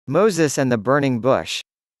Moses and the burning bush.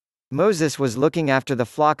 Moses was looking after the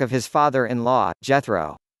flock of his father-in-law,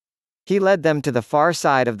 Jethro. He led them to the far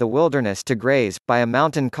side of the wilderness to graze, by a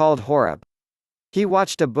mountain called Horeb. He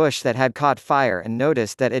watched a bush that had caught fire and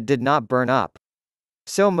noticed that it did not burn up.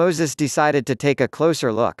 So Moses decided to take a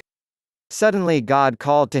closer look. Suddenly God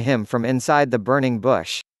called to him from inside the burning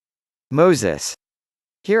bush. "Moses."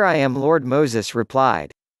 "Here I am, Lord," Moses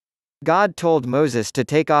replied. God told Moses to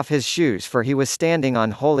take off his shoes for he was standing on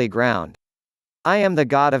holy ground. "I am the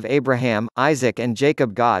God of Abraham, Isaac and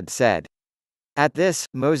Jacob," God said. At this,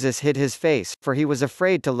 Moses hid his face, for he was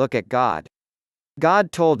afraid to look at God.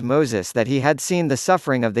 God told Moses that he had seen the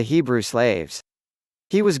suffering of the Hebrew slaves.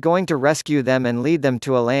 He was going to rescue them and lead them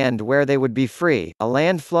to a land where they would be free, a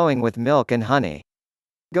land flowing with milk and honey.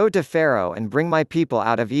 "Go to Pharaoh and bring my people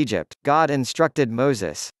out of Egypt," God instructed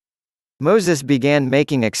Moses. Moses began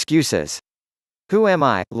making excuses. "Who am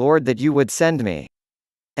I, Lord, that you would send me?"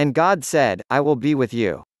 And God said, "I will be with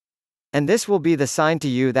you. And this will be the sign to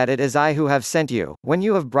you that it is I who have sent you. When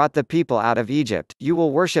you have brought the people out of Egypt, you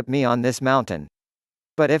will worship me on this mountain."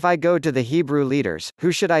 "But if I go to the Hebrew leaders,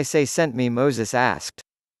 who should I say sent me?" Moses asked.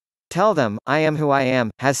 "Tell them, I am who I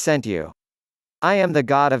am, has sent you. I am the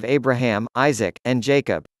God of Abraham, Isaac, and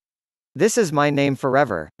Jacob. This is my name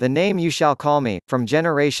forever, the name you shall call me, from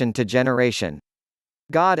generation to generation."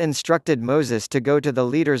 God instructed Moses to go to the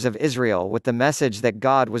leaders of Israel with the message that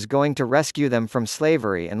God was going to rescue them from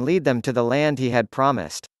slavery and lead them to the land he had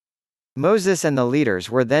promised. Moses and the leaders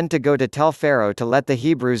were then to go to tell Pharaoh to let the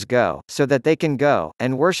Hebrews go, so that they can go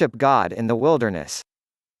and worship God in the wilderness.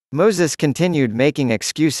 Moses continued making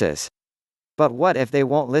excuses. "But what if they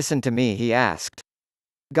won't listen to me?" he asked.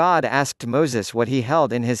 God asked Moses what he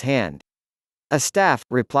held in his hand. "A staff,"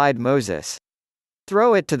 replied Moses.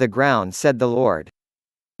 "Throw it to the ground," said the Lord.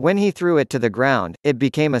 When he threw it to the ground, it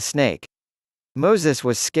became a snake. Moses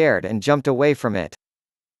was scared and jumped away from it.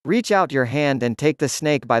 "Reach out your hand and take the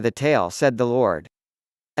snake by the tail," said the Lord.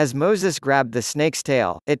 As Moses grabbed the snake's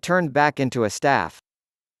tail, it turned back into a staff.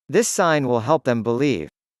 "This sign will help them believe,"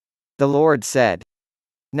 the Lord said.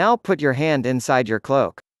 "Now put your hand inside your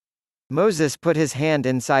cloak." Moses put his hand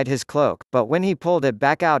inside his cloak, but when he pulled it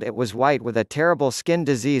back out it was white with a terrible skin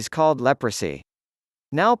disease called leprosy.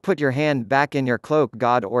 "Now put your hand back in your cloak,"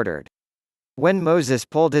 God ordered. When Moses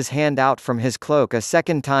pulled his hand out from his cloak a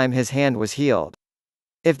second time his hand was healed.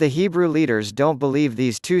 If the Hebrew leaders don't believe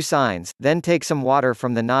these two signs, then take some water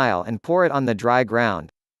from the Nile and pour it on the dry ground.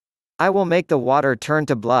 "I will make the water turn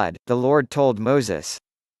to blood," the Lord told Moses.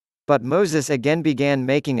 But Moses again began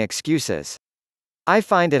making excuses. "I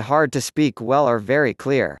find it hard to speak well or very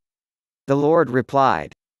clear." The Lord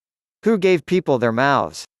replied. "Who gave people their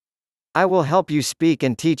mouths? I will help you speak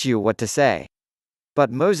and teach you what to say."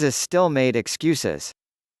 But Moses still made excuses.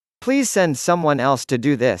 "Please send someone else to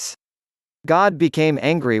do this." God became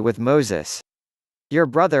angry with Moses. "Your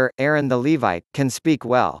brother, Aaron the Levite, can speak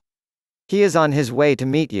well. He is on his way to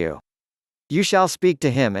meet you. You shall speak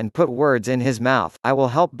to him and put words in his mouth. I will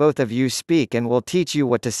help both of you speak and will teach you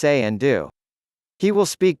what to say and do. He will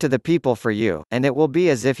speak to the people for you, and it will be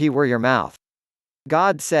as if he were your mouth."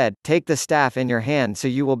 God said, "Take the staff in your hand so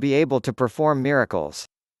you will be able to perform miracles."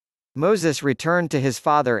 Moses returned to his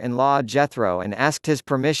father-in-law Jethro and asked his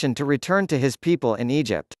permission to return to his people in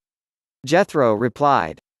Egypt. Jethro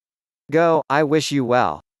replied, "Go, I wish you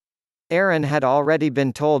well." Aaron had already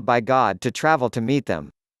been told by God to travel to meet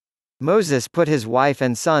them. Moses put his wife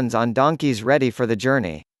and sons on donkeys ready for the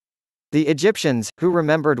journey. "The Egyptians, who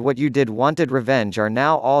remembered what you did wanted revenge are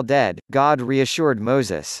now all dead," God reassured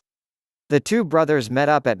Moses. The two brothers met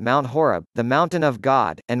up at Mount Horeb, the mountain of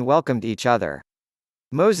God, and welcomed each other.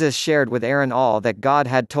 Moses shared with Aaron all that God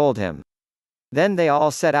had told him. Then they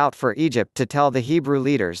all set out for Egypt to tell the Hebrew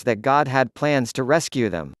leaders that God had plans to rescue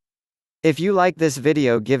them. If you like this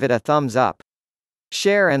video, give it a thumbs up.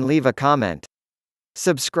 Share and leave a comment.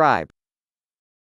 Subscribe.